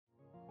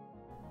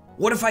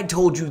What if I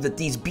told you that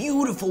these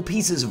beautiful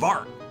pieces of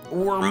art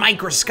were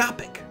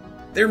microscopic?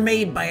 They're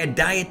made by a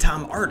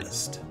diatom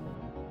artist.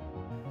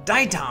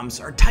 Diatoms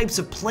are types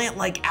of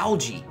plant-like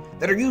algae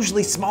that are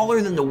usually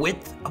smaller than the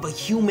width of a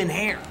human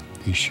hair.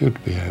 You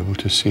should be able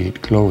to see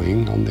it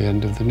glowing on the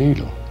end of the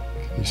needle.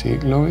 Can you see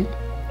it glowing?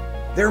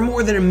 There are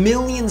more than 1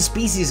 million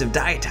species of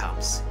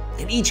diatoms,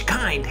 and each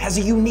kind has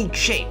a unique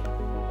shape.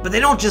 But they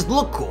don't just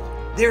look cool,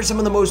 they're some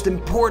of the most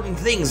important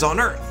things on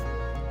Earth.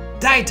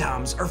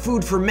 Diatoms are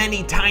food for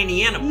many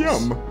tiny animals.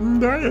 Yum,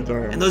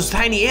 diatom. And those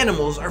tiny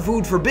animals are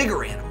food for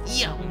bigger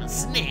animals. Yum,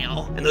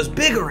 snail. And those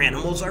bigger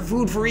animals are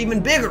food for even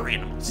bigger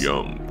animals.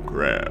 Yum,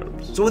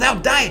 crabs. So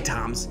without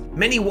diatoms,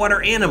 many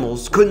water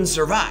animals couldn't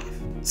survive.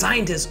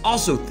 Scientists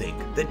also think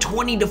that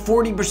 20 to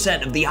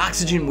 40% of the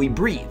oxygen we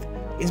breathe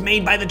is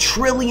made by the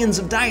trillions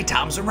of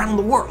diatoms around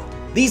the world.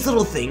 These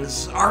little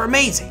things are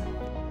amazing.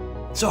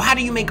 So how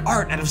do you make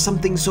art out of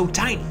something so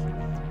tiny?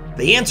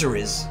 The answer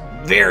is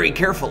very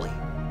carefully.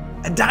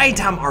 A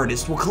diatom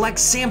artist will collect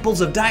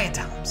samples of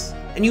diatoms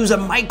and use a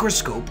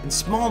microscope and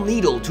small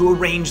needle to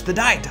arrange the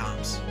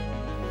diatoms.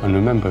 And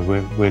remember,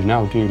 we're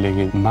now dealing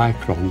in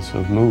microns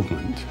of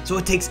movement. So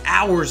it takes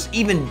hours,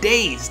 even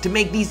days, to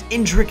make these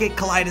intricate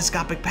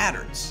kaleidoscopic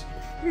patterns.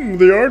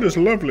 The art is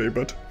lovely,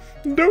 but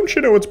don't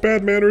you know it's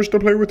bad manners to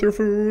play with your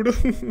food?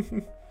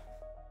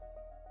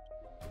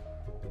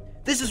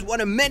 This is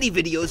one of many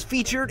videos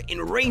featured in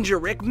Ranger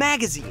Rick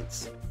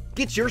magazines.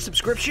 Get your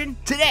subscription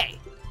today.